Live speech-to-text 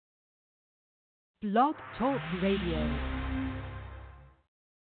Blog Talk Radio.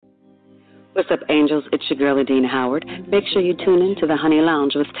 What's up, angels? It's your girl, Adine Howard. Make sure you tune in to the Honey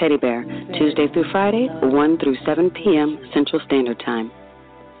Lounge with Teddy Bear, Tuesday through Friday, 1 through 7 p.m. Central Standard Time.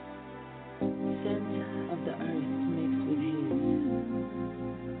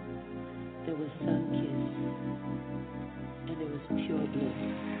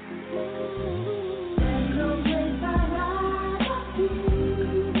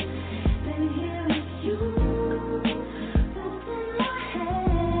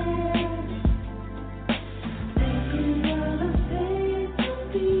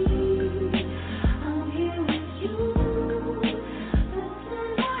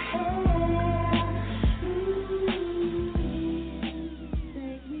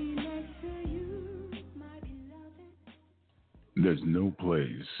 There's no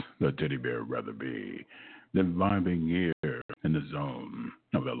place that Teddy Bear would rather be than vibing here in the zone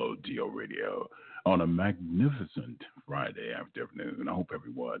of LOTL Radio on a magnificent Friday afternoon. I hope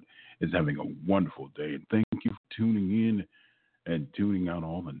everyone is having a wonderful day, and thank you for tuning in and tuning out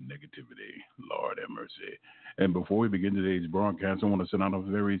all the negativity. Lord have mercy. And before we begin today's broadcast, I want to send out a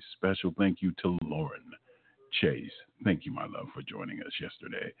very special thank you to Lauren Chase. Thank you, my love, for joining us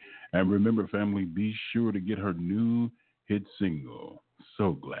yesterday. And remember, family, be sure to get her new hit single,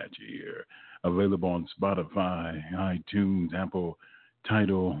 So Glad You're Here, available on Spotify, iTunes, Apple,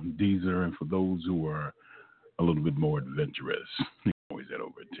 Tidal, Deezer, and for those who are a little bit more adventurous, you can always head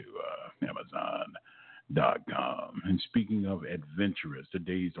over to Amazon.com. And speaking of adventurous,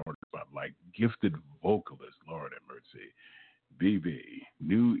 today's artist spotlight, gifted vocalist, Lord have mercy, BB,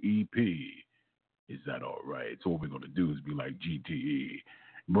 new EP, Is That All Right? So what we're going to do is be like GTE,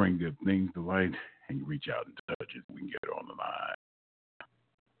 bring good things to light, and you reach out and touch it. We can get her on the line.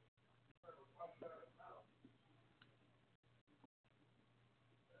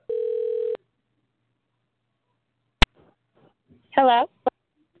 Hello.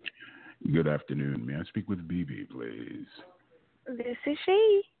 Good afternoon. May I speak with BB, please? This is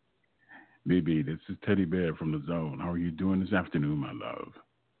she. BB, this is Teddy Bear from the Zone. How are you doing this afternoon, my love?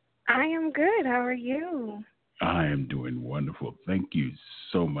 I am good. How are you? I am doing wonderful. Thank you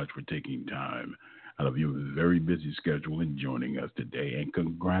so much for taking time out of your very busy schedule and joining us today. And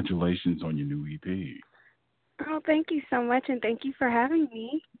congratulations on your new EP. Oh, thank you so much, and thank you for having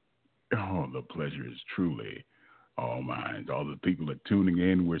me. Oh, the pleasure is truly all mine. All the people that are tuning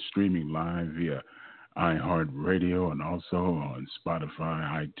in, we're streaming live via iHeartRadio and also on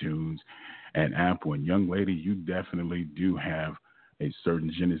Spotify, iTunes, and Apple. And young lady, you definitely do have a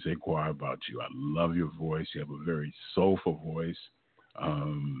certain je ne sais quoi about you. I love your voice. You have a very soulful voice.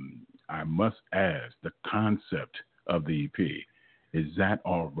 I must ask, the concept of the EP, Is That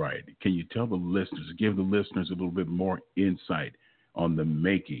All Right? Can you tell the listeners, give the listeners a little bit more insight on the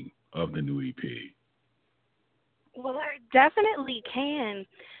making of the new EP? Well, I definitely can.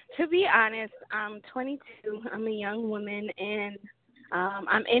 To be honest, I'm 22. I'm a young woman, and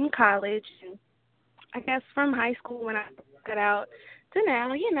I'm in college. And I guess from high school when I got out to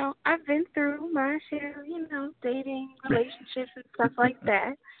now, I've been through my share of, dating, relationships, and stuff like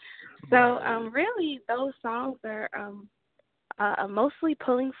that. So really, those songs are mostly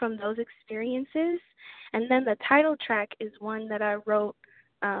pulling from those experiences. And then the title track is one that I wrote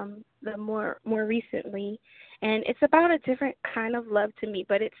the more recently. And it's about a different kind of love to me,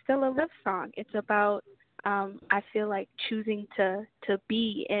 but it's still a love song. It's about, I feel like, choosing to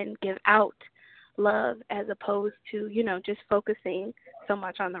be and give out love as opposed to, just focusing so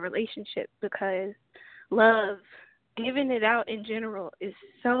much on the relationship, because love, giving it out in general, is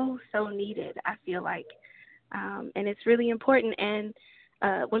so needed, I feel like. And it's really important. And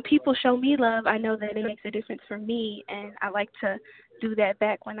when people show me love, I know that it makes a difference for me, and I like to do that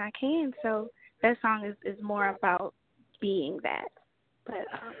back when I can. So that song is more about being that. But,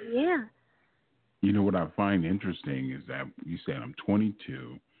 yeah. You know, what I find interesting is that you said I'm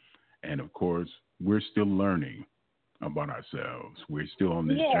 22, and, of course, we're still learning about ourselves. We're still on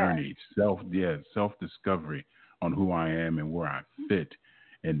this journey, self-discovery on who I am and where I fit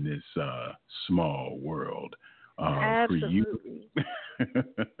in this small world. Absolutely.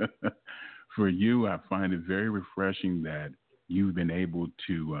 For you, I find it very refreshing that you've been able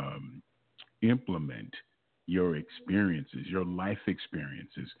to implement your experiences, your life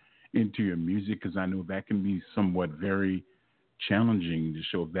experiences into your music, because I know that can be somewhat very challenging to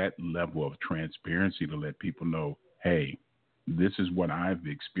show that level of transparency to let people know, hey, this is what I've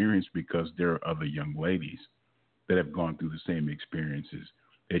experienced, because there are other young ladies that have gone through the same experiences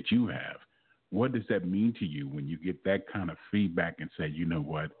that you have. What does that mean to you when you get that kind of feedback and say, you know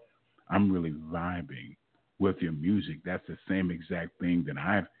what, I'm really vibing with your music? That's the same exact thing that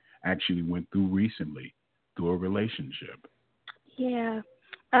I've actually went through recently through a relationship. Yeah.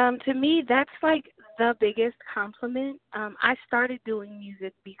 To me, that's like the biggest compliment. I started doing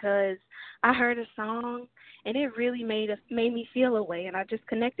music because I heard a song and it really made me feel a way, and I just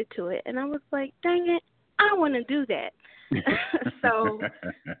connected to it, and I was like, dang it, I want to do that. So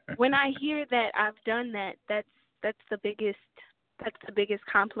when I hear that I've done that, that's the biggest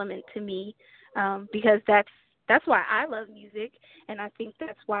compliment to me, because that's why I love music, and I think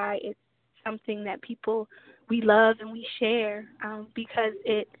that's why it's something that we love and we share, because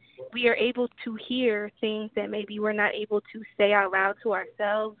we are able to hear things that maybe we're not able to say out loud to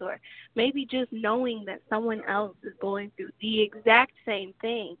ourselves, or maybe just knowing that someone else is going through the exact same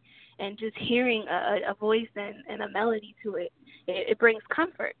thing, and just hearing a voice and a melody to it, it brings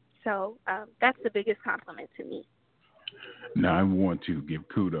comfort. So that's the biggest compliment to me. Now, I want to give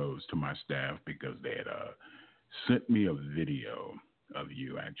kudos to my staff because they had sent me a video of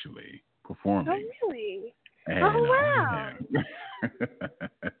you actually performing. Oh, really? And, oh, wow. Thanks,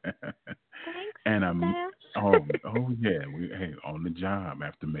 and staff. Hey, on the job, I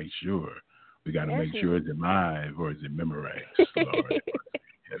have to make sure. We got to make sure, is it live or is it Memorex? Lord.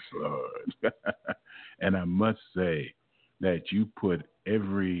 Yes, Lord. And I must say that you put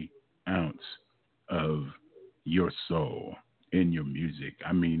every ounce of your soul in your music.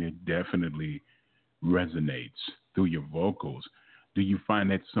 I mean, it definitely resonates through your vocals. Do you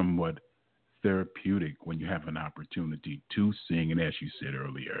find that somewhat therapeutic when you have an opportunity to sing and, as you said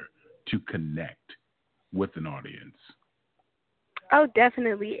earlier, to connect with an audience? Oh,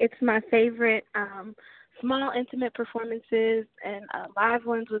 definitely. It's my favorite. Small, intimate performances and live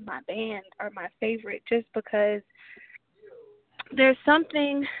ones with my band are my favorite, just because there's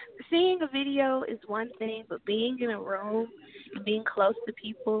something, seeing a video is one thing, but being in a room and being close to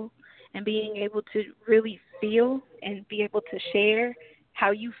people and being able to really feel and be able to share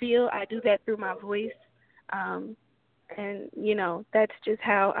how you feel, I do that through my voice. And, that's just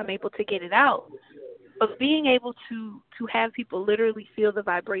how I'm able to get it out. But being able to have people literally feel the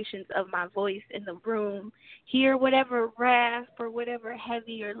vibrations of my voice in the room, hear whatever rasp or whatever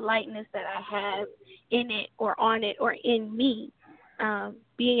heavy or lightness that I have in it or on it or in me,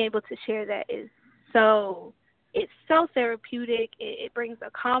 being able to share that it's so therapeutic. It brings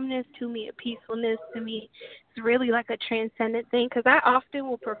a calmness to me, a peacefulness to me. It's really like a transcendent thing, because I often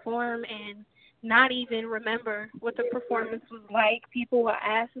will perform and not even remember what the performance was like. People will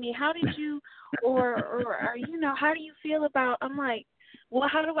ask me, how did you, or how do you feel about, I'm like, well,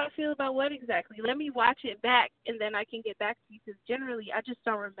 how do I feel about what exactly? Let me watch it back, and then I can get back to you, because generally I just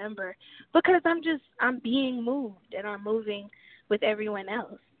don't remember, because I'm being moved, and I'm moving with everyone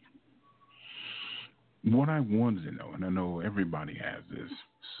else. What I wanted to know, and I know everybody has this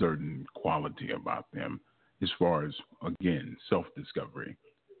certain quality about them as far as, again, self-discovery.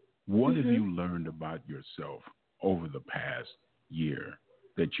 What have you learned about yourself over the past year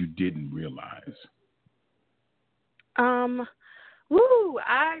that you didn't realize?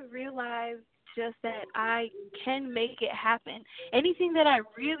 I realized just that I can make it happen. Anything that I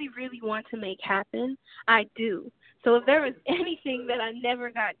really, really want to make happen, I do. So if there was anything that I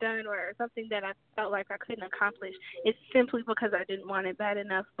never got done or something that I felt like I couldn't accomplish, it's simply because I didn't want it bad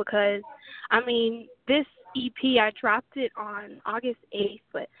enough. Because, this EP, I dropped it on August 8th,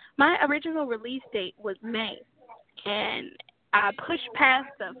 but my original release date was May. And I pushed past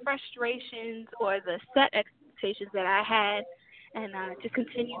the frustrations or the set expectations that I had, and just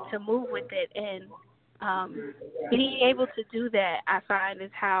continued to move with it. And being able to do that, I find, is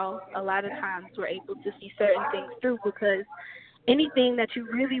how a lot of times we're able to see certain things through, because anything that you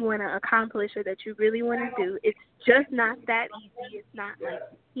really want to accomplish or that you really want to do, it's just not that easy. It's not like,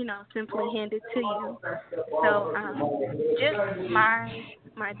 simply handed to you. So just my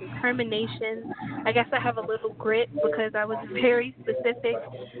determination, I guess I have a little grit, because I was very specific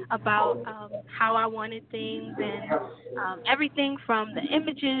about how I wanted things, and everything from the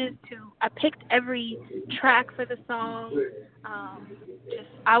images to, I picked every track for the song.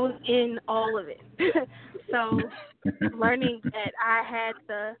 I was in all of it. So learning that I had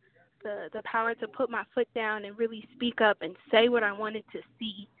the power to put my foot down and really speak up and say what I wanted to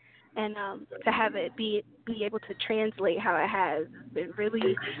see, and to have it be able to translate how it has been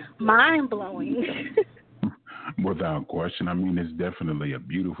really mind-blowing. Without question. It's definitely a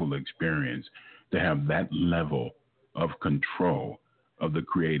beautiful experience to have that level of control of the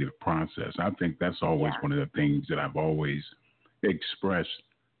creative process. I think that's always one of the things that I've always expressed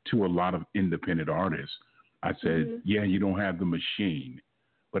to a lot of independent artists. I said, you don't have the machine,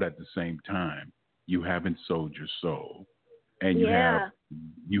 but at the same time, you haven't sold your soul, and you have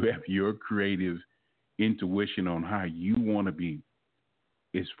your creative intuition on how you want to be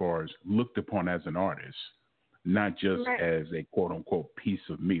as far as looked upon as an artist, not just as a quote unquote piece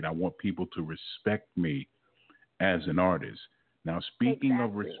of meat. I want people to respect me as an artist. Now, speaking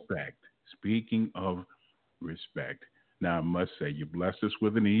of respect, now I must say you blessed us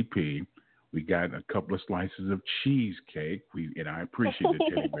with an EP. We got a couple of slices of cheesecake. And I appreciate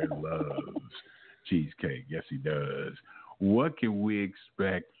that Teddy Bear loves cheesecake. Yes, he does. What can we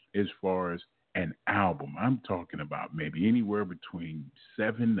expect as far as an album? I'm talking about maybe anywhere between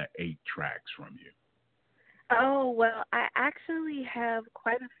 7 to 8 tracks from you. Oh, well, I actually have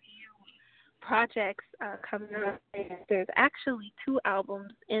quite a few projects coming up. There's actually 2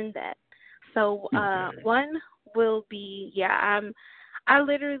 albums in that. So one will be, I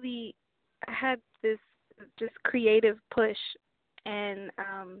literally had this just creative push, and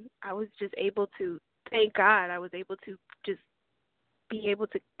I was just able to, thank God, I was able to just be able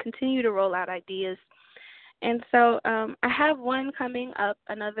to continue to roll out ideas. And so I have one coming up,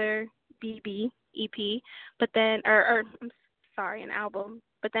 another BB EP, but then, an album.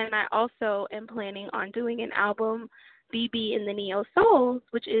 But then I also am planning on doing an album, BB and the Neosouls,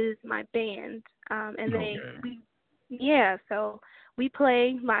 which is my band. So we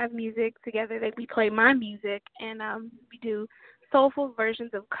play live music together. We play my music, and we do soulful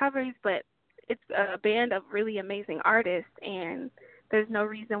versions of covers, but it's a band of really amazing artists, and there's no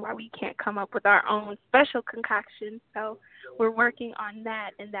reason why we can't come up with our own special concoction. So we're working on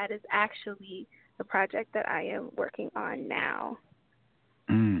that, and that is actually the project that I am working on now.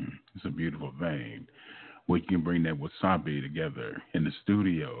 It's a beautiful thing. Well, you can bring that wasabi together in the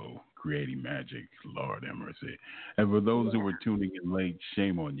studio, creating magic. Lord have mercy. And for those who were tuning in late,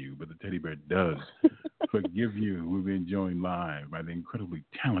 shame on you, but the Teddy Bear does forgive you. We've been joined live by the incredibly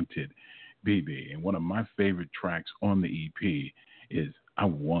talented BB. And one of my favorite tracks on the EP is I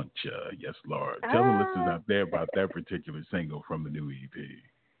Want Ya. Yes, Lord. Tell the listeners out there about that particular single from the new EP.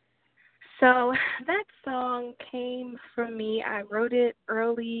 So that song came from me. I wrote it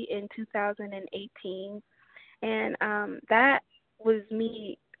early in 2018, and that was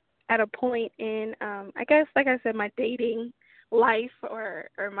me at a point in, I guess, like I said, my dating life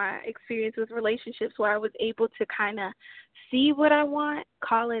or my experience with relationships where I was able to kind of see what I want,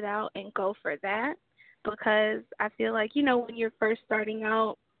 call it out, and go for that. Because I feel like, when you're first starting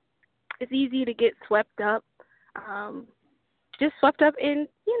out, it's easy to get swept up, in,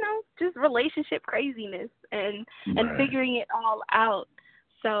 just relationship craziness and figuring it all out.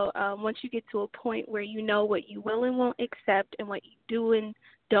 So once you get to a point where you know what you will and won't accept and what you do and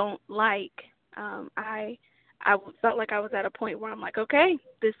don't like, I felt like I was at a point where I'm like, okay,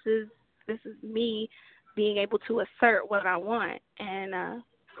 this is me being able to assert what I want and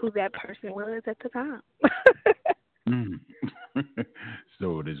who that person was at the time.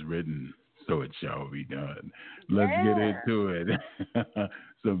 So it is written, so it shall be done. Let's get into it.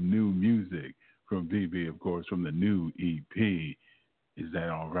 Some new music from BB, of course, from the new EP. Is that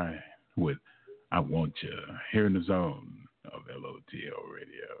all right? With I Want Ya, here in the zone of LOTL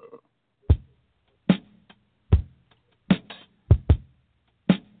Radio.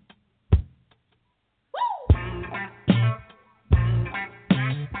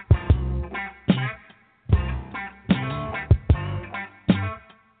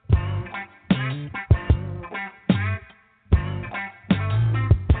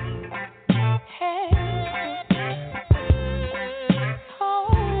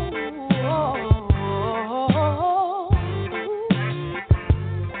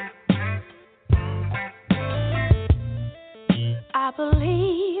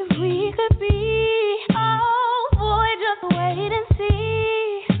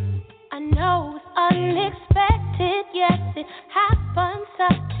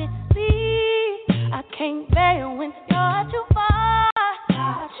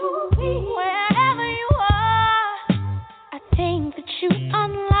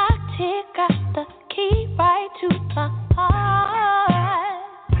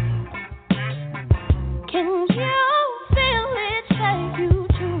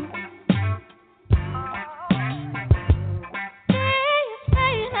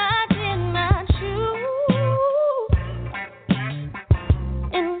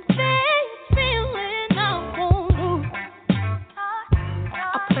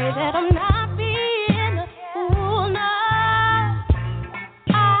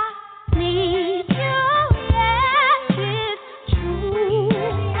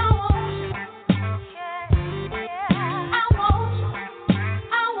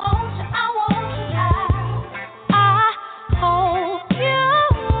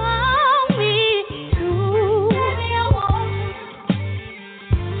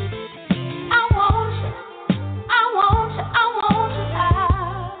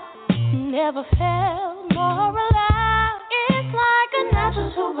 ever felt more alive. It's like a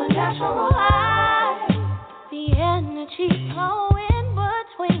natural, supernatural high. The energy flowing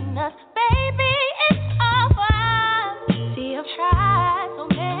between us, baby, it's our vibe. See, I've tried so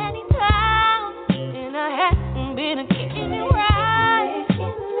many times, and I haven't been getting it right.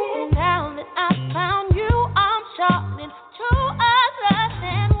 And now that I found you, I'm sure it's to us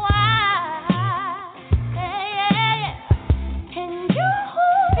and why. Yeah. Can you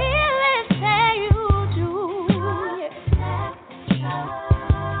feel it? Say you do.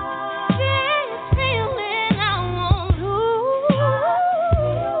 This feeling I won't lose.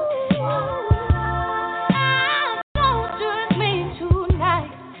 I don't just mean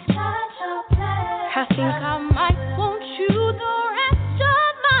tonight. I think I might want you the rest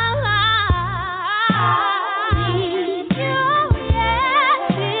of my life. I need you, yes,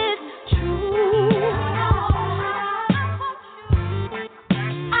 it's true.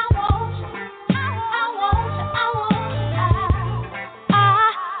 I want you, I want you, I want you. I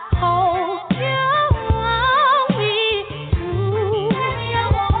hope you want me too. I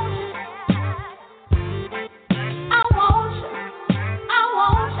want you, I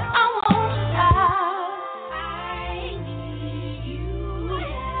want you, I want you, I want you. I need you,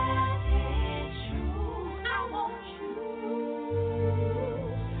 yes, it's true. I want you,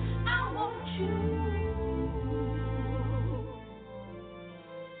 I want you.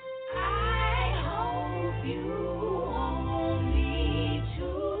 I hope you want me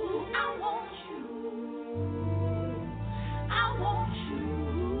too. I want you, I want you.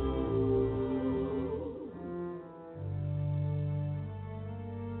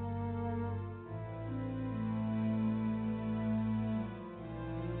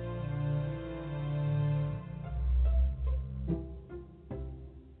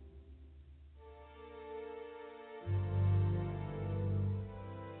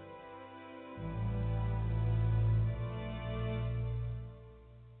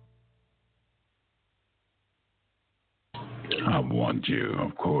 I Want You,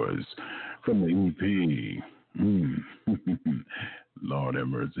 of course, from the EP. Lord have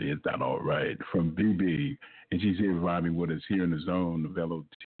mercy, is that all right? From BB, and she's here vibing with us here in the zone of LOTL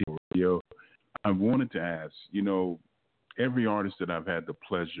Radio. I wanted to ask, every artist that I've had the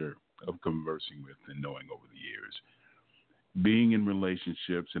pleasure of conversing with and knowing over the years, being in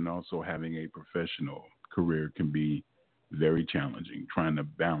relationships and also having a professional career can be very challenging, trying to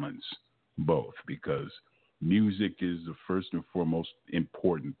balance both, because music is the first and foremost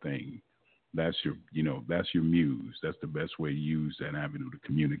important thing. That's that's your muse. That's the best way to use that avenue to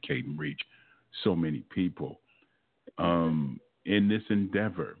communicate and reach so many people. In this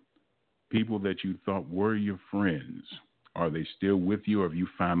endeavor, people that you thought were your friends, are they still with you, or have you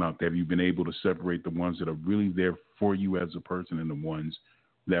found out, have you been able to separate the ones that are really there for you as a person and the ones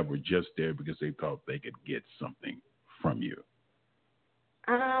that were just there because they thought they could get something from you?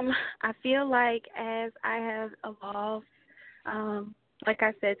 I feel like as I have evolved, like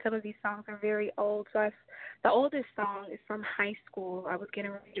I said, some of these songs are very old. So the oldest song is from high school. I was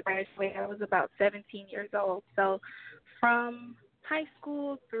getting ready to graduate. I was about 17 years old. So from high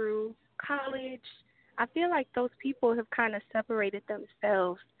school through college, I feel like those people have kind of separated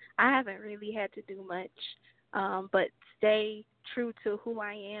themselves. I haven't really had to do much, but stay true to who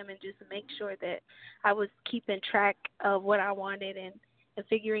I am and just make sure that I was keeping track of what I wanted and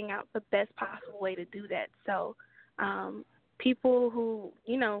figuring out the best possible way to do that. So people who,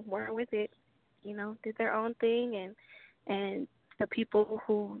 weren't with it, did their own thing, and the people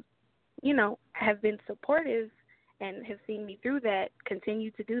who, have been supportive and have seen me through that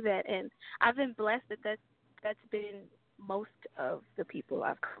continue to do that. And I've been blessed that that's been most of the people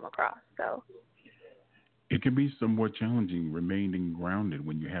I've come across. So it can be somewhat challenging remaining grounded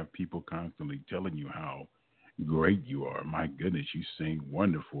when you have people constantly telling you how great you are. My goodness, you sing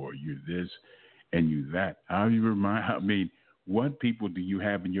wonderful. You're this and you that. What people do you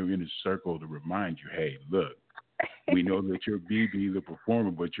have in your inner circle to remind you, hey, look, we know that you're BB the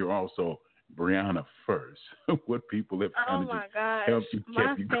performer, but you're also Brianna first. What people have kind of helped you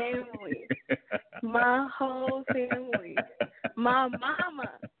my keep you family, my whole family, my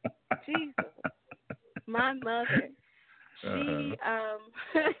mama, Jesus, my mother. She,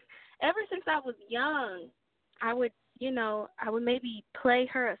 ever since I was young, I would maybe play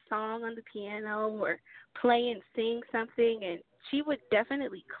her a song on the piano or play and sing something, and she would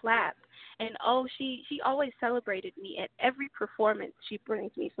definitely clap. And she always celebrated me at every performance. She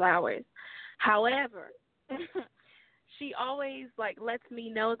brings me flowers. However, she always lets me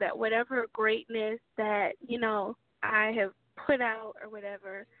know that whatever greatness that I have put out or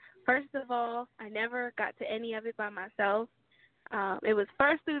whatever, first of all, I never got to any of it by myself. It was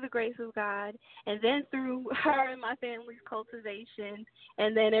first through the grace of God, and then through her and my family's cultivation,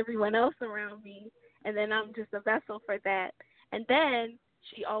 and then everyone else around me, and then I'm just a vessel for that. And then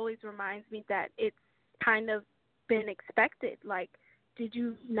she always reminds me that it's kind of been expected. Like, did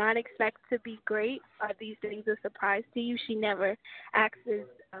you not expect to be great? Are these things a surprise to you? She never asks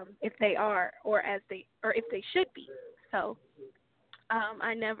if they are or if they should be. So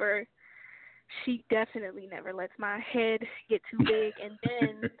she definitely never lets my head get too big. And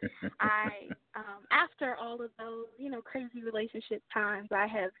then after all of those, crazy relationship times, I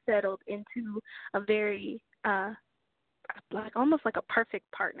have settled into a very, almost like a perfect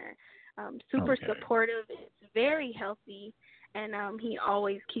partner. Super supportive. It's very healthy. And he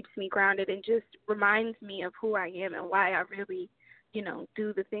always keeps me grounded and just reminds me of who I am and why I really,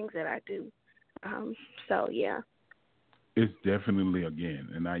 do the things that I do. So, yeah. It's definitely, again,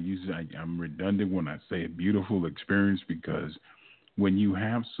 and I'm redundant when I say a beautiful experience, because when you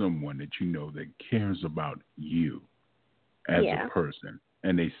have someone that that cares about you as a person,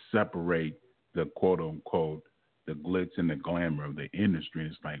 and they separate the quote-unquote, the glitz and the glamour of the industry,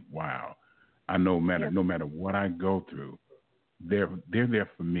 it's like, wow, I know no matter what I go through, they're there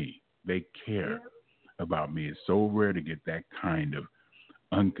for me. They care about me. It's so rare to get that kind of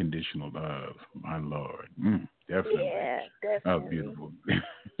unconditional love, my Lord. Definitely. Yeah, definitely. Oh, beautiful.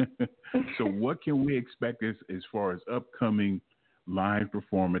 So what can we expect as far as upcoming live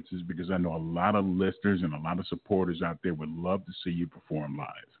performances? Because I know a lot of listeners and a lot of supporters out there would love to see you perform live.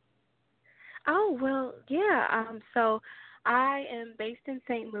 Oh, well, yeah. So I am based in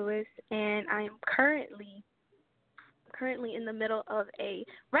St. Louis, and I am currently in the middle of a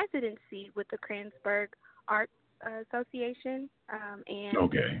residency with the Kransberg Arts Association, and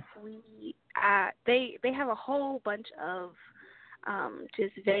they have a whole bunch of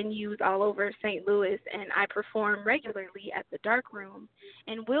just venues all over St. Louis, and I perform regularly at the Dark Room,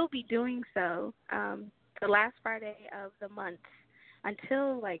 and will be doing so the last Friday of the month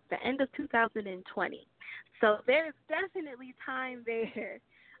until like the end of 2020. So there's definitely time there.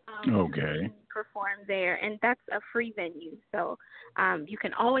 To perform there, and that's a free venue, so you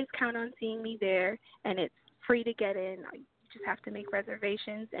can always count on seeing me there, and it's free to get in. You just have to make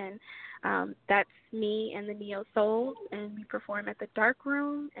reservations, and that's me and the Neosouls, and we perform at the Dark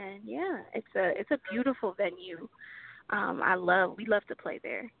Room, and it's a beautiful venue. We love to play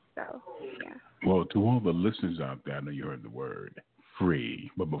there. So Well, to all the listeners out there, I know you heard the word free,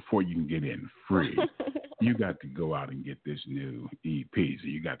 but before you can get in free, you got to go out and get this new EP. So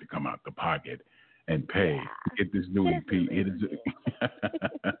you got to come out the pocket and pay to get this new EP.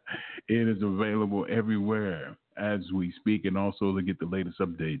 It is available everywhere as we speak, and also to get the latest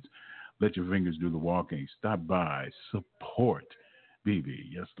updates. Let your fingers do the walking. Stop by, support BB,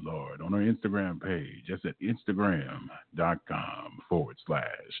 yes, Lord, on our Instagram page. That's at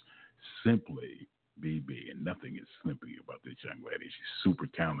Instagram.com/simply BB, and nothing is simply about this young lady. She's super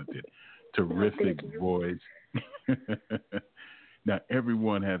talented, terrific voice. Now,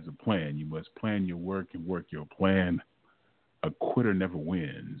 everyone has a plan. You must plan your work and work your plan. A quitter never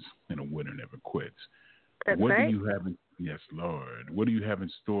wins, and a winner never quits. That's what right. do you have yes, Lord. What do you have in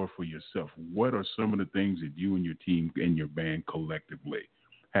store for yourself? What are some of the things that you and your team and your band collectively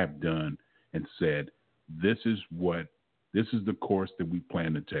have done and said, this is the course that we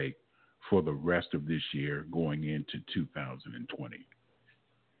plan to take for the rest of this year going into 2020?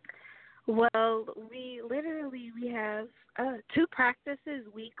 Well, we have 2 practices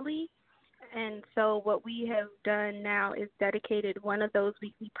weekly, and so what we have done now is dedicated one of those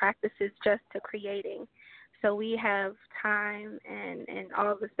weekly practices just to creating. So we have time and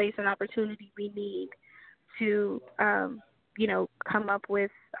all the space and opportunity we need to, come up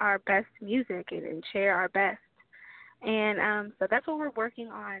with our best music and share our best. And so that's what we're working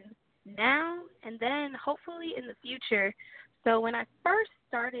on now, and then hopefully in the future. So when I first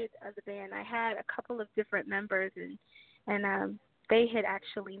started the band, I had a couple of different members, and they had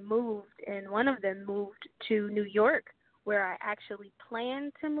actually moved, and one of them moved to New York, where I actually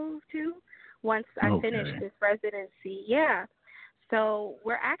planned to move to once I finished this residency. Yeah. So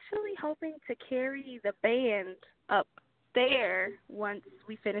we're actually hoping to carry the band up there once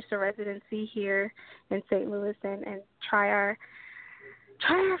we finish the residency here in St. Louis and try our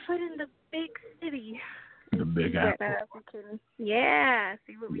foot in the big city. The Big Apple.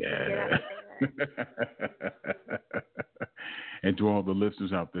 See what we can get out of there. And to all the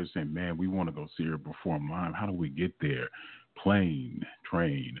listeners out there saying, man, we want to go see her perform live. How do we get there? Plane,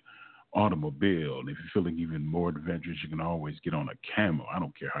 train, automobile. And if you're feeling even more adventurous, you can always get on a camel. I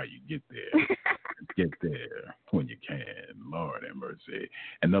don't care how you get there. get there when you can. Lord have mercy.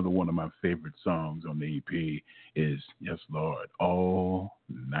 Another one of my favorite songs on the EP is, yes, Lord, All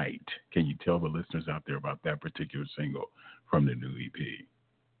Night. Can you tell the listeners out there about that particular single from the new EP?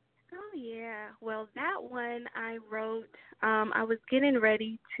 Oh, yeah. Well, that one I wrote, I was getting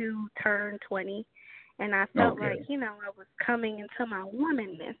ready to turn 20, and I felt like, I was coming into my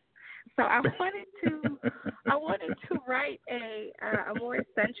womanness. So I wanted to write a more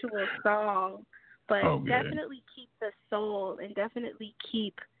sensual song, but definitely keep the soul and definitely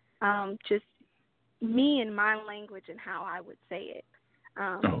keep just me and my language and how I would say it.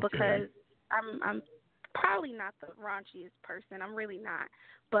 Because I'm probably not the raunchiest person. I'm really not.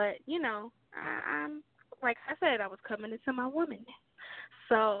 But, I'm, like I said, I was coming into my womanness.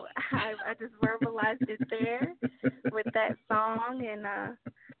 So I just verbalized it there with that song, and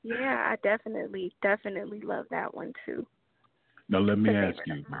I definitely love that one too. Now let me ask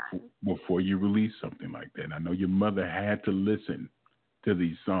you, before you release something like that, I know your mother had to listen to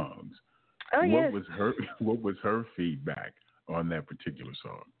these songs. Oh, yes. What was her feedback on that particular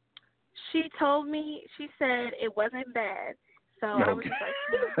song? She told me, she said it wasn't bad. So I was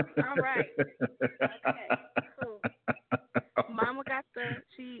like, all right, okay, cool. Mama got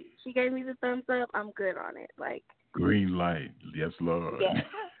she gave me the thumbs up. I'm good on it. Like, green light, yes, Lord.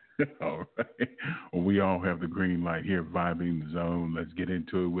 Yeah. All right. Well, we all have the green light here, vibing the zone. Let's get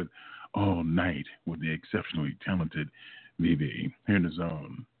into it with All Night with the exceptionally talented VB here in the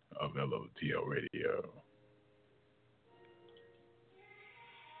zone of LOTL Radio.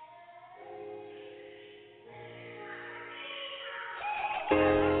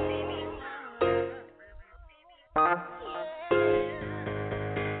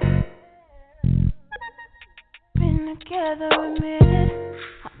 Been together a minute,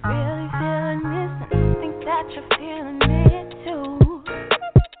 I'm really feeling this, and I think that you're feeling it too.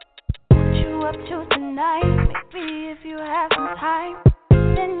 What you up to tonight? Maybe if you have some time,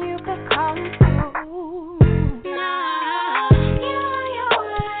 then you could call me through. Now, you're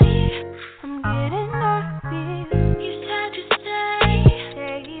right, I'm getting nervous. You said to stay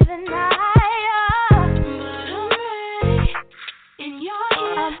the night, but I'm ready in your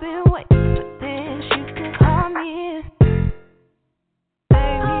ear. I've been waiting for this, you can call me in. Baby,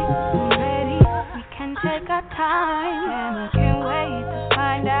 I'm ready, we can take our time, and I can't wait to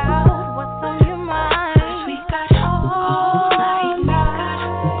find out what's on your mind. 'Cause we got all night, we got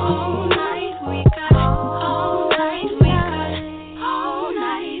all night, we got all night, we got all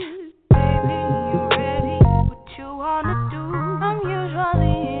night. Baby, you ready? What you wanna do? I'm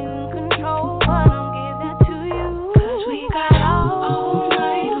usually in control, but I'll give that to you. 'Cause we got all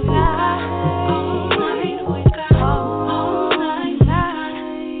night, we got all night, we got all night,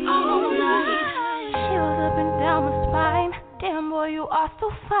 all night. Chills up and down my spine. Damn boy, you are so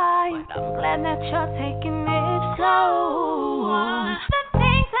fine. I'm glad that you're taking it slow. The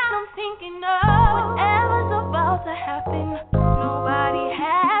things that I'm thinking of, whatever's about to happen, nobody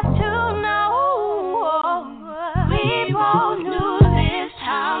has to know. We both knew this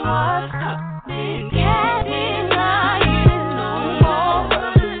time was coming. Can't deny it no more.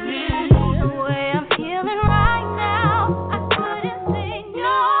 The way I'm feeling right now, I couldn't say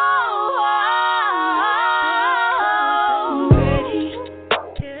no. Ready?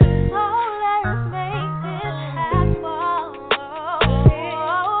 So let us make this happen.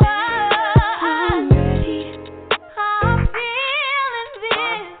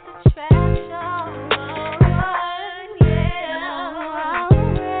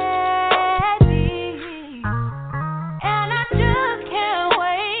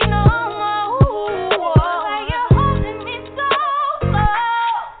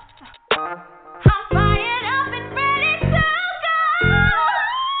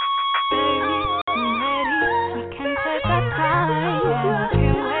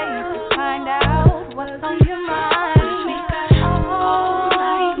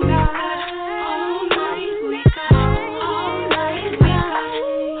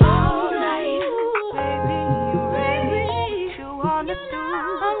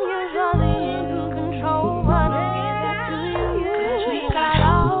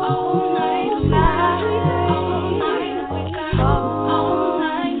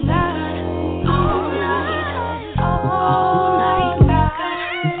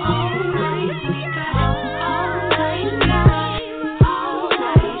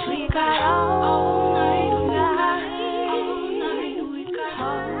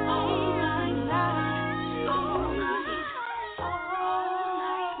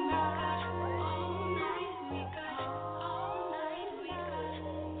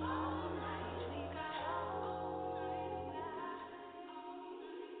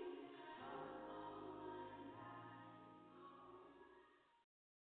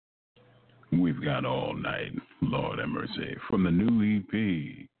 we've got all night. Lord have mercy. From the new EP.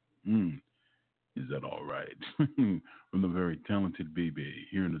 Is that all right? From the very talented BB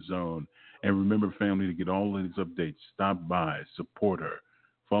here in the zone. And remember, family, to get all of these updates, stop by, support her.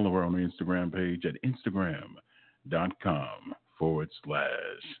 Follow her on her Instagram page at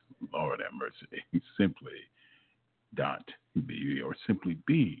instagram.com/Lord have mercy. Simply.B or simply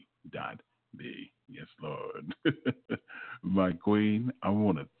B.B. Yes, Lord. My queen, I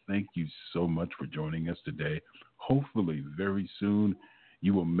want to thank you so much for joining us today. Hopefully, very soon,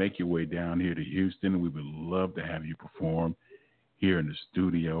 you will make your way down here to Houston. We would love to have you perform here in the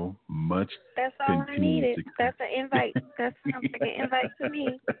studio. That's all I needed. That's an invite. That's an invite to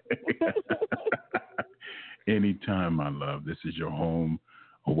me. Anytime, my love. This is your home,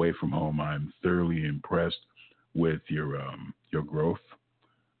 away from home. I'm thoroughly impressed with your growth.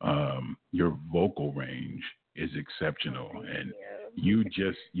 Your vocal range is exceptional, and you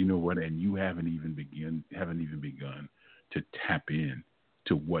just, you know what? And you haven't even begun to tap in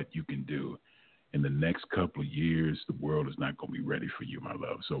to what you can do. In the next couple of years, the world is not going to be ready for you, my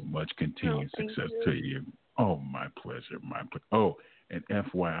love. So much continued success to you. Oh, my pleasure. Oh, and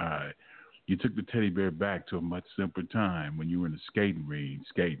FYI, you took the teddy bear back to a much simpler time when you were in the skating ring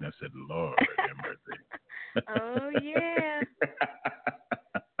skating. I said, Lord have mercy. Oh, yeah.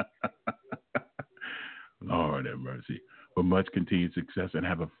 Lord have mercy. But much continued success and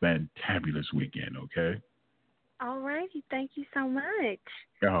have a fantabulous weekend, okay? All righty. Thank you so much.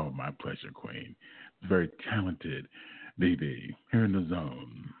 Oh, my pleasure, Queen. Very talented BB here in the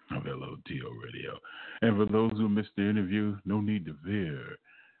zone of LOTL Radio. And for those who missed the interview, no need to fear.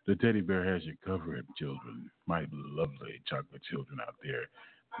 The teddy bear has you covered, children. My lovely chocolate children out there.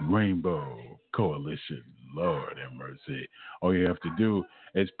 Rainbow Coalition. Lord have mercy. All you have to do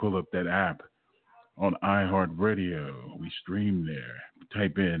is pull up that app on iHeartRadio. We stream there.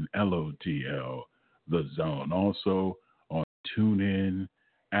 Type in LOTL, The Zone. Also on TuneIn,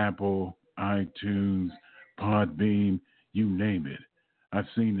 Apple, iTunes, Podbean, you name it. I've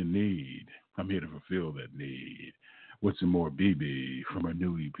seen the need. I'm here to fulfill that need. With some more BB from her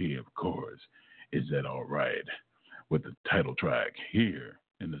new EP, of course. Is that all right? With the title track here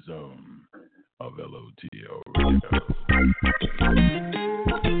in the zone of LOTL Radio.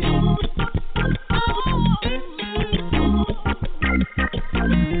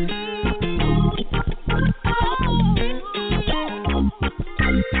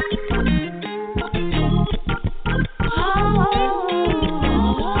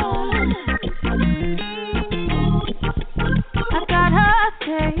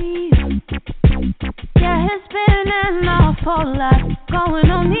 Whole lot going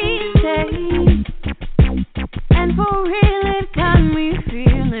on these days, and for real it got me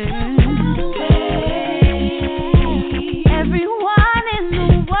feeling. Hey, everyone in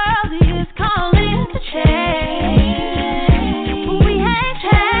the world is calling to change, but we ain't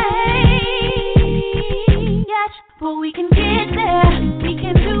changed yet. But we can get there, we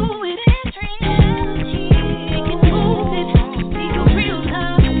can do it. We can move it, speak of real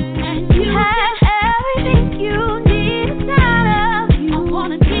love, and you have everything you need.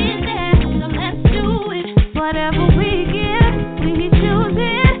 Whatever we give, we choose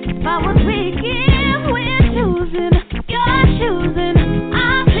it. By what we give, we're choosing. You're choosing,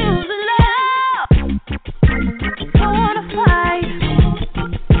 I'm choosing love. Don't wanna fight.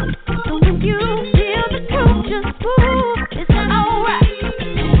 So when you feel the truth, just prove it's alright.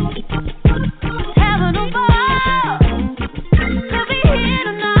 It's heaven above to be here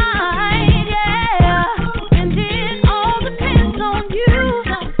tonight, yeah. And it all depends on you,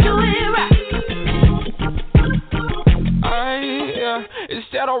 so do it right. Is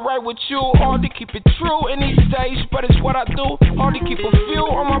that alright with you? Hard to keep it true in these days, but it's what I do. Hard to keep a few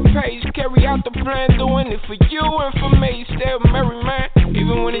on my page. Carry out the plan, doing it for you and for me. Stay a merry man,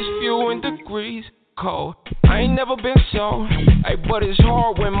 even when it's few in degrees cold. I ain't never been so, hey, but it's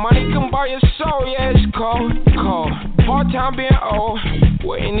hard when money can buy your soul. Yeah, it's cold. Hard time being old.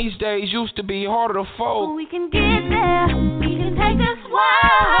 Waiting these days used to be harder to fold. We can get there, we can take this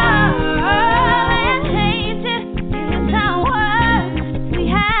world and change it. It's our world. We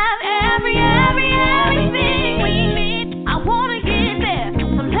have everything we need. I wanna get there, so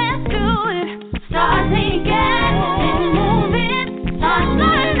let's do it. Start thinking and moving. Start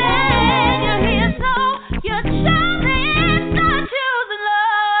learning. You're here, so you're choosing. Start choosing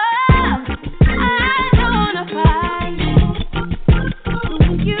love. I don't wanna fight. So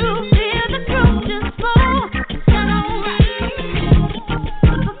when you feel the truth, just move. It's alright.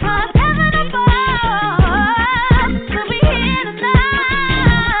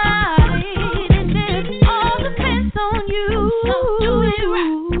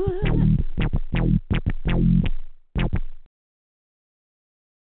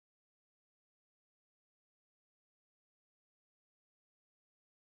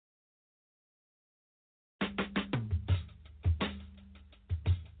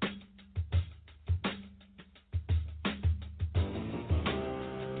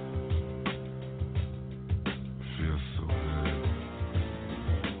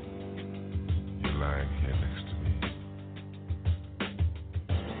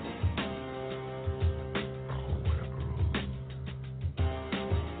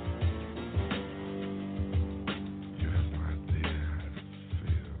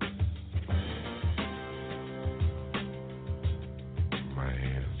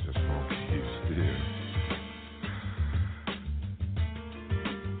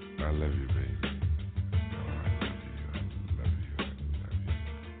 love you, baby. Oh, I love you. I love you. I love you.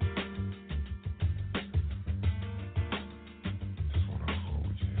 Just wanna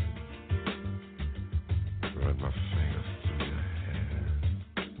hold you. Run my fingers through your hair.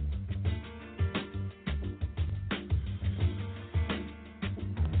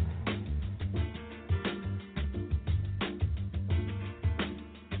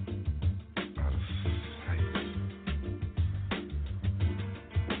 Out of sight.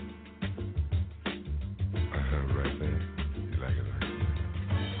 Right there. You like it right there.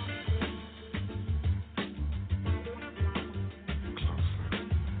 Closer.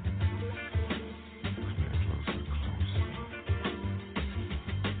 Come here, closer, closer.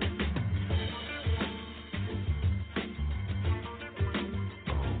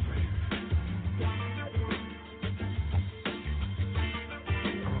 Oh, baby.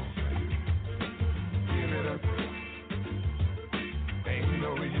 Oh, baby. Give it up. Ain't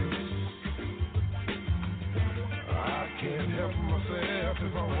no use. I can't help myself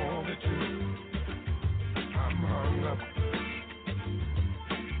if I wanted to. I'm hung up,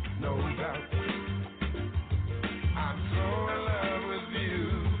 no doubt. I'm so in love with you.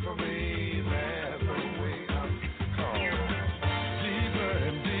 For me, there's no way out. Call deeper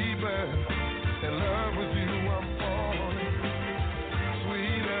and deeper. In love with you, I'm falling.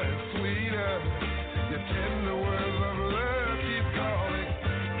 Sweeter and sweeter. Your tender words of love keep calling.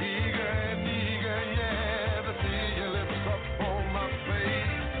 Eager and eager, yeah, to see your lips up on my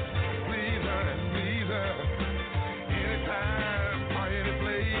face. Pleaser and pleaser, anytime or any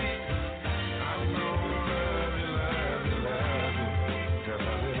place. I'm gonna love you, love you, love you, just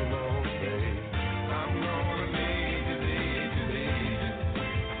a little more, babe. I'm gonna need you, need you, need you,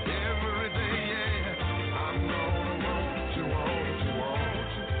 every day, yeah. I'm gonna want you, want you,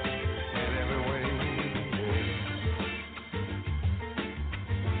 want you, in every way, yeah.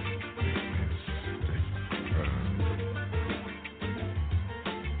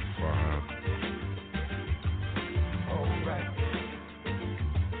 Far, hold back,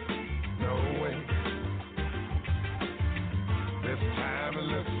 no way. This time it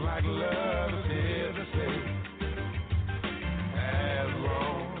looks like love is here to stay. As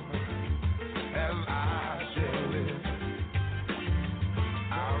long as I shall live,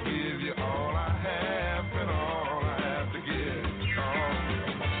 I'll give you all I have and all I have to give. Oh,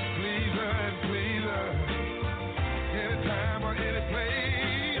 pleaser and pleaser, anytime or any place.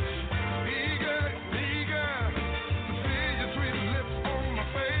 Eager, eager to see your sweet lips on my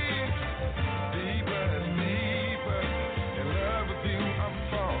face. Deeper and deeper, in love with you I'm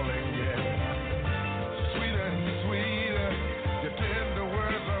falling, yeah. Sweeter and sweeter, your tender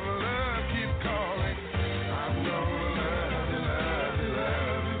words of love keep calling. I'm gonna love you, love you,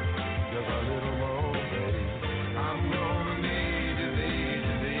 love you, just a little more, babe. I'm gonna need you, need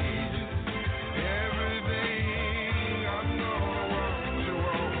you, need you, every day. I'm gonna want you,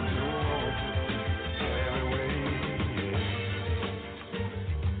 want you, want you, every way, yeah.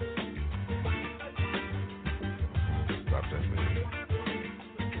 Stop that, baby.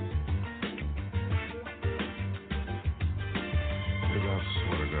 Baby, I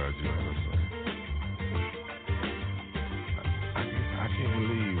swear to God, you understand. I can't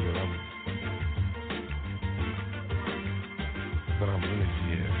believe that I'm really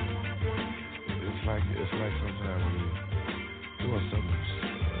here. It's like sometimes when you're doing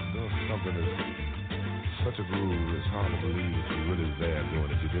something that's such a groove, it's hard to believe that you're really there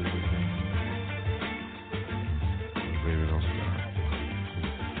doing it. You do what you think. Baby, don't stop.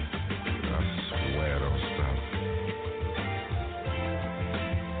 I swear, don't stop.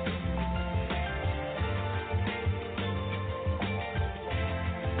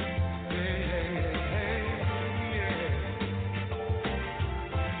 Hey, hey, hey, yeah.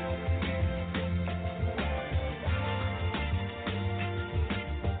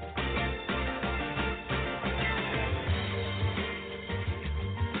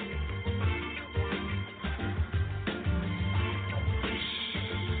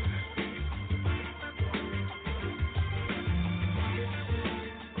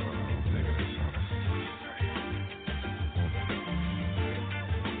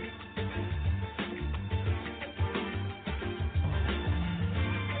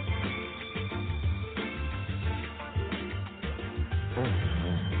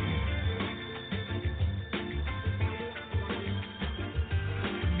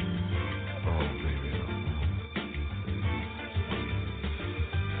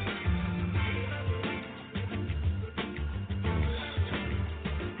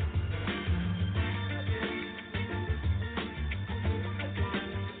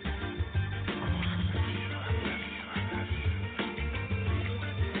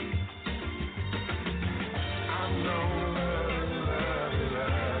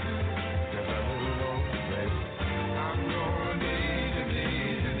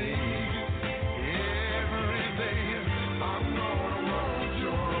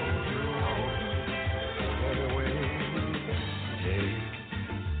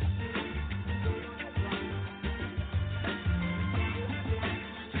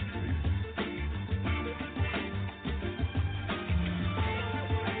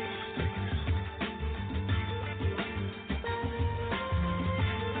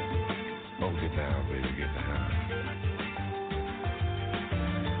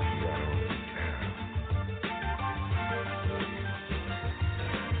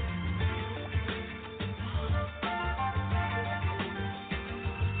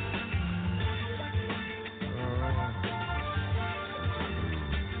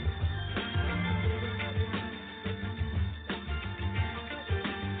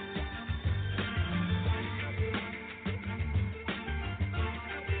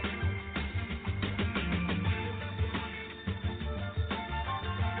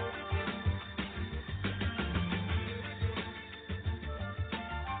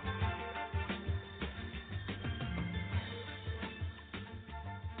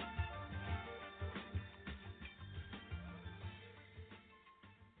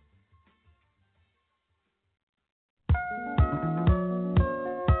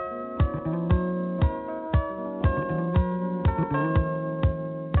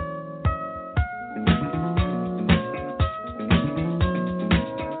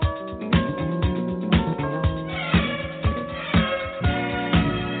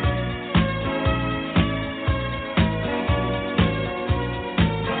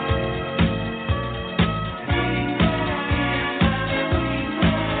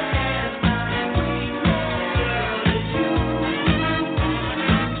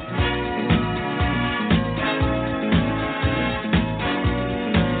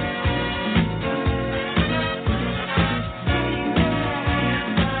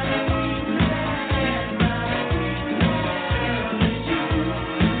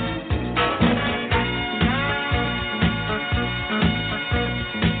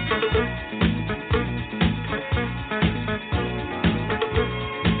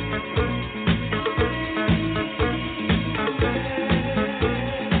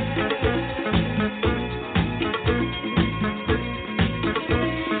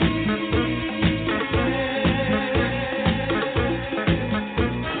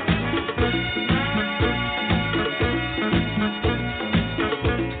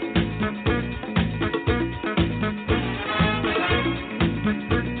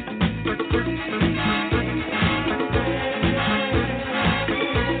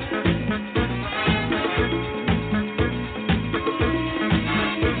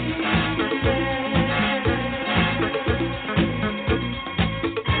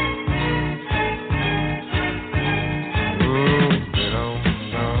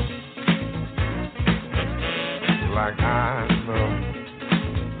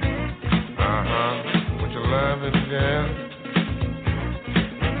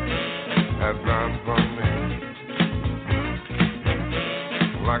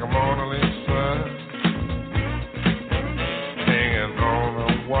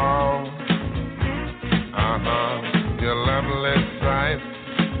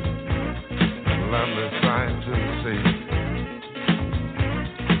 lovely sight to see.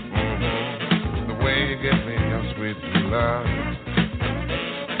 The way you give me your sweet love,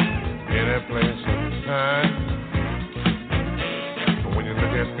 any place, any time. But when you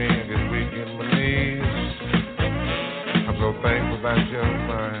look at me, I get weak in my knees. I'm so thankful that you're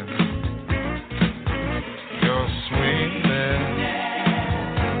mine. Your sweetness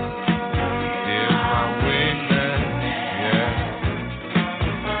is my weakness, yeah.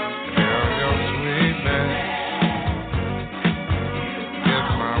 Girl, your sweetness is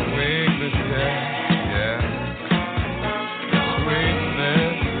my weakness, yeah, yeah. Your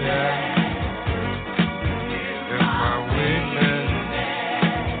sweetness, yeah, is my weakness.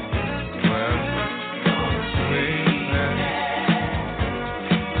 Well, your sweetness.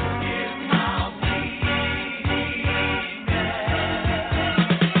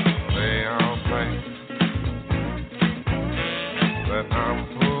 They all think that I'm a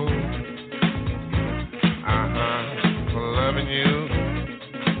fool, for loving you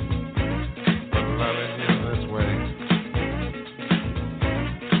this way.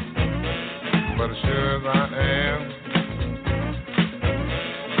 But as sure as I am,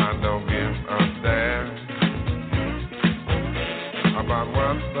 I don't give a damn about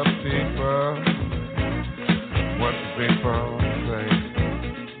what the people say.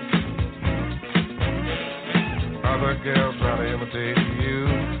 Other girls try to imitate you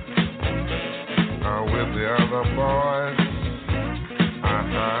with the other boys,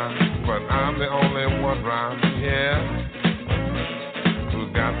 but I'm the only one round here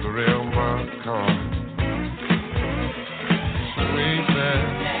who's got the real McCoy. Sweetness,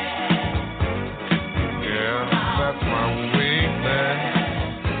 yeah, that's my weakness.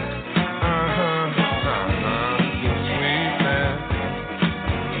 Your sweetness,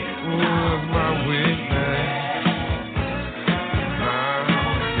 ooh, is my weakness.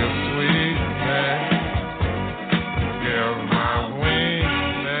 Your sweetness, yeah, my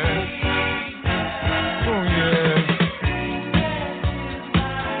weakness. Oh yeah.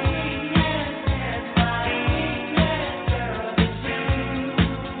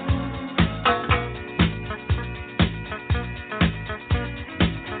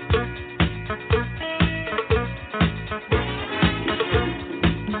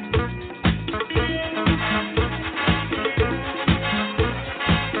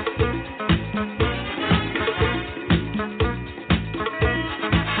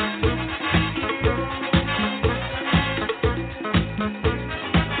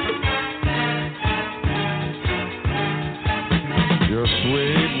 Your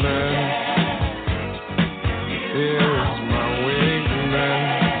sweetness is my weakness.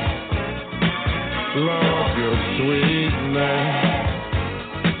 Lord, your sweetness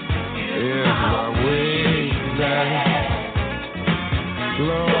is my weakness.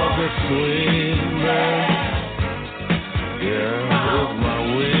 Lord, your sweetness, yeah, is my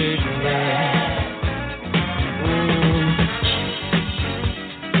weakness.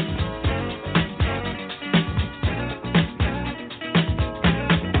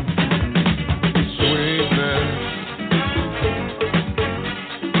 Sweetness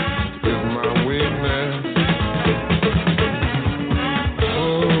is my weakness.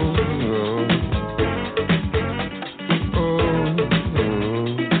 Oh, oh, oh,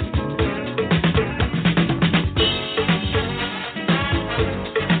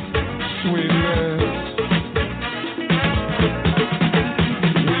 sweetness,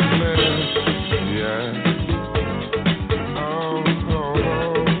 sweetness, yeah. Oh, oh,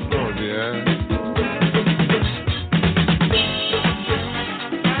 oh, oh, yeah.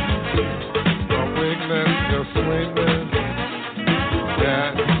 My weakness, your sweetness, yeah.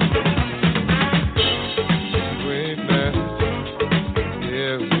 Sweetness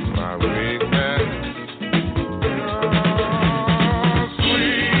is my weakness. Oh,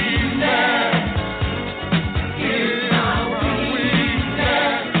 sweetness is my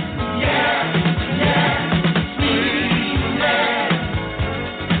weakness, yeah, yeah. Sweetness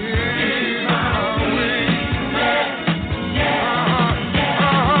is my weakness, yeah,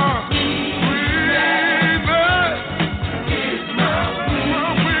 Sweetness is my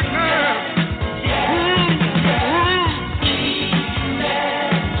weakness.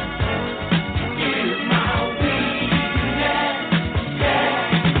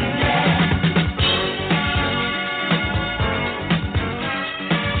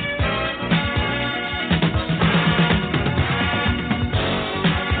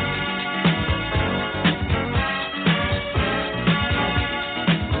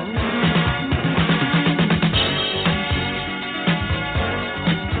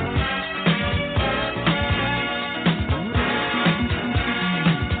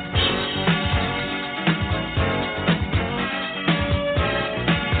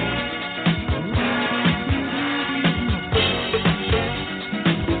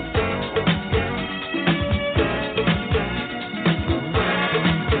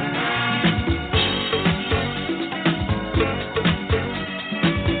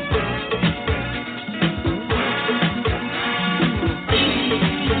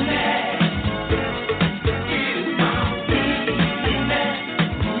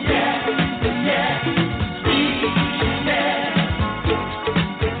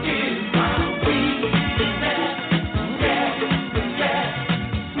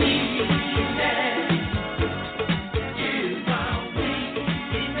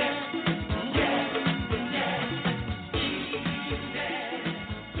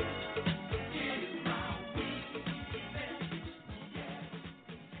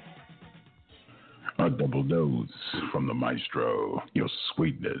 double dose from the maestro. Your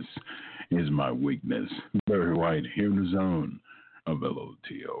sweetness is my weakness. Very White here in the zone of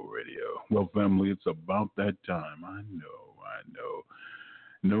LOTL Radio. Well, family, it's about that time. I know.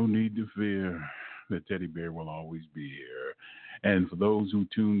 No need to fear. The teddy bear will always be here. And for those who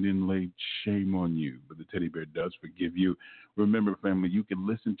tuned in late, shame on you. But the teddy bear does forgive you. Remember, family, you can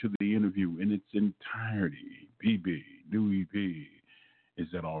listen to the interview in its entirety. PB, new EP. Is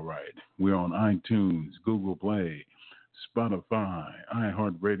that all right? We're on iTunes, Google Play, Spotify,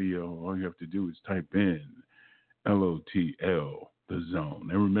 iHeartRadio. All you have to do is type in LOTL, The Zone.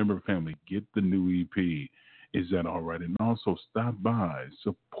 And remember, family, get the new EP. Is that all right? And also stop by,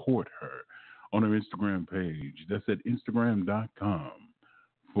 support her on her Instagram page. That's at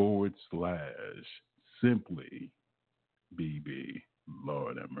Instagram.com/simply BB.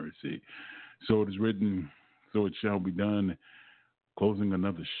 Lord have mercy. So it is written, so it shall be done. Closing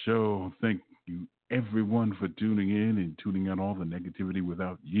another show. Thank you, everyone, for tuning in and tuning out all the negativity.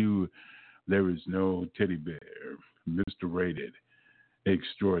 Without you, there is no teddy bear. Mr. Rated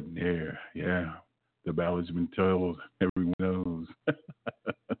Extraordinaire. Yeah, the ballad's been told. Everyone knows.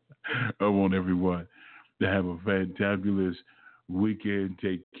 I want everyone to have a fantabulous weekend.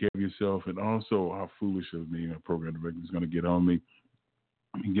 Take care of yourself. And also, how foolish of me, our program director is going to get on me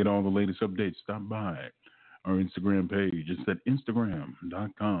and get all the latest updates. Stop by our Instagram page. It's at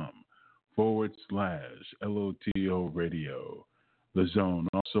Instagram.com/LOTL Radio. The Zone.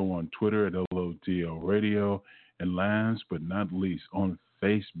 Also on Twitter at LOTL Radio. And last but not least, on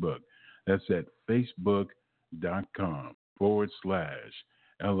Facebook. That's at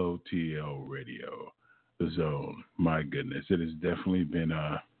Facebook.com/LOTL Radio. The Zone. My goodness, it has definitely been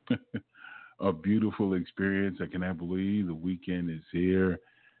a beautiful experience. I cannot believe the weekend is here.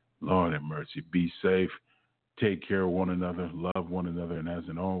 Lord have mercy. Be safe. Take care of one another. Love one another. And as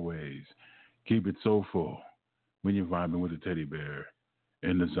in always, keep it soulful when you're vibing with a teddy bear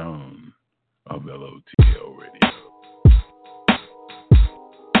in the zone of LOTL Radio.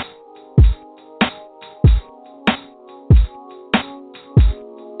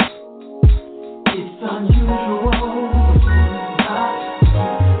 It's unusual.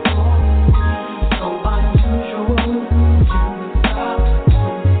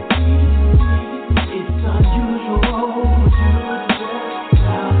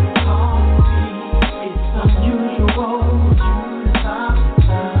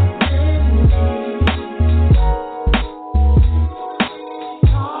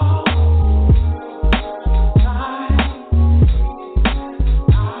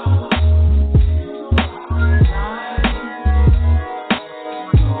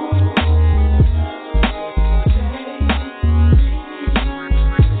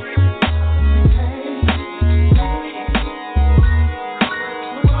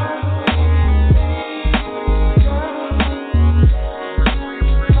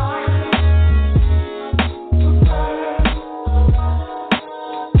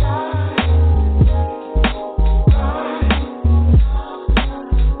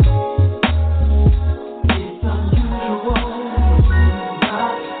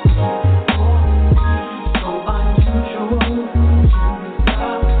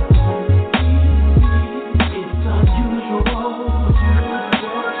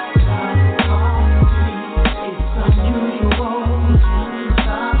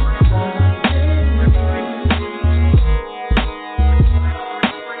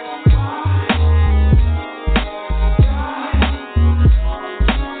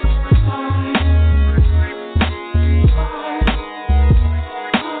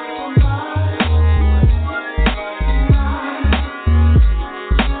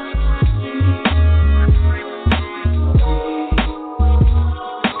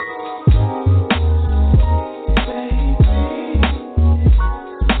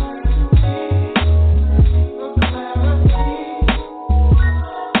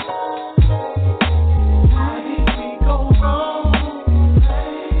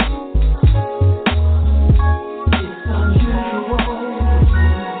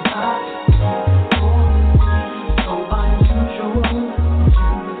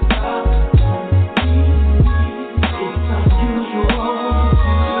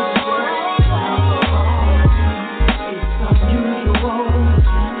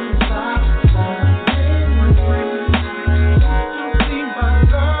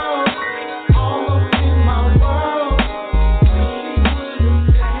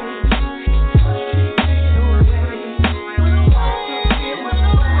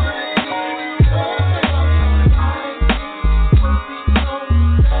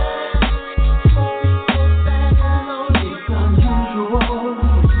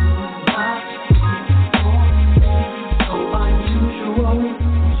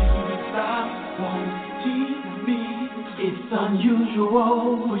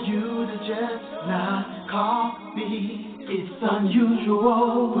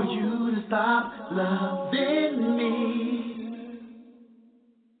 unusual for you to stop loving me.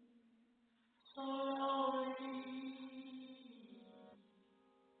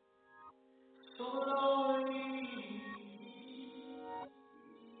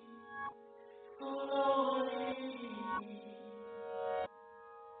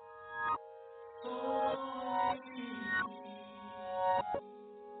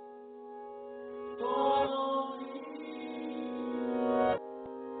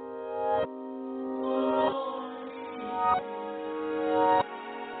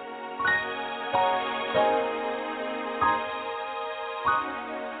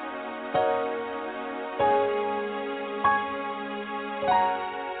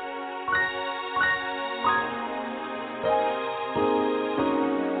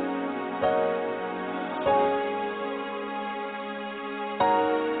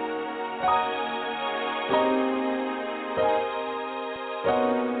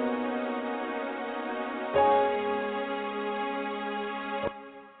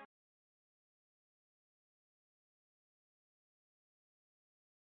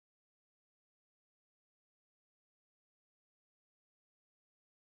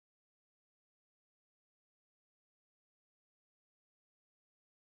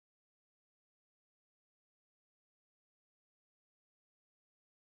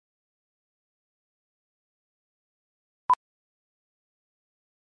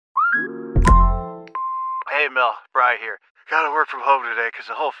 Hey, Mel, Bri here. Gotta work from home today because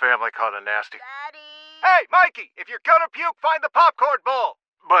the whole family caught a nasty. Daddy! Hey, Mikey, if you're gonna puke, find the popcorn bowl!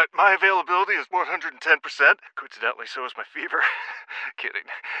 But my availability is 110%. Coincidentally, so is my fever. Kidding.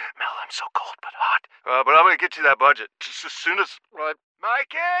 Mel, I'm so cold but hot. But I'm gonna get you that budget just as soon as...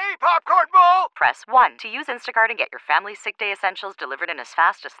 Mikey, popcorn bowl! Press 1 to use Instacart and get your family's sick day essentials delivered in as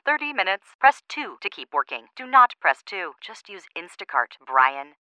fast as 30 minutes. Press 2 to keep working. Do not press 2. Just use Instacart, Brian.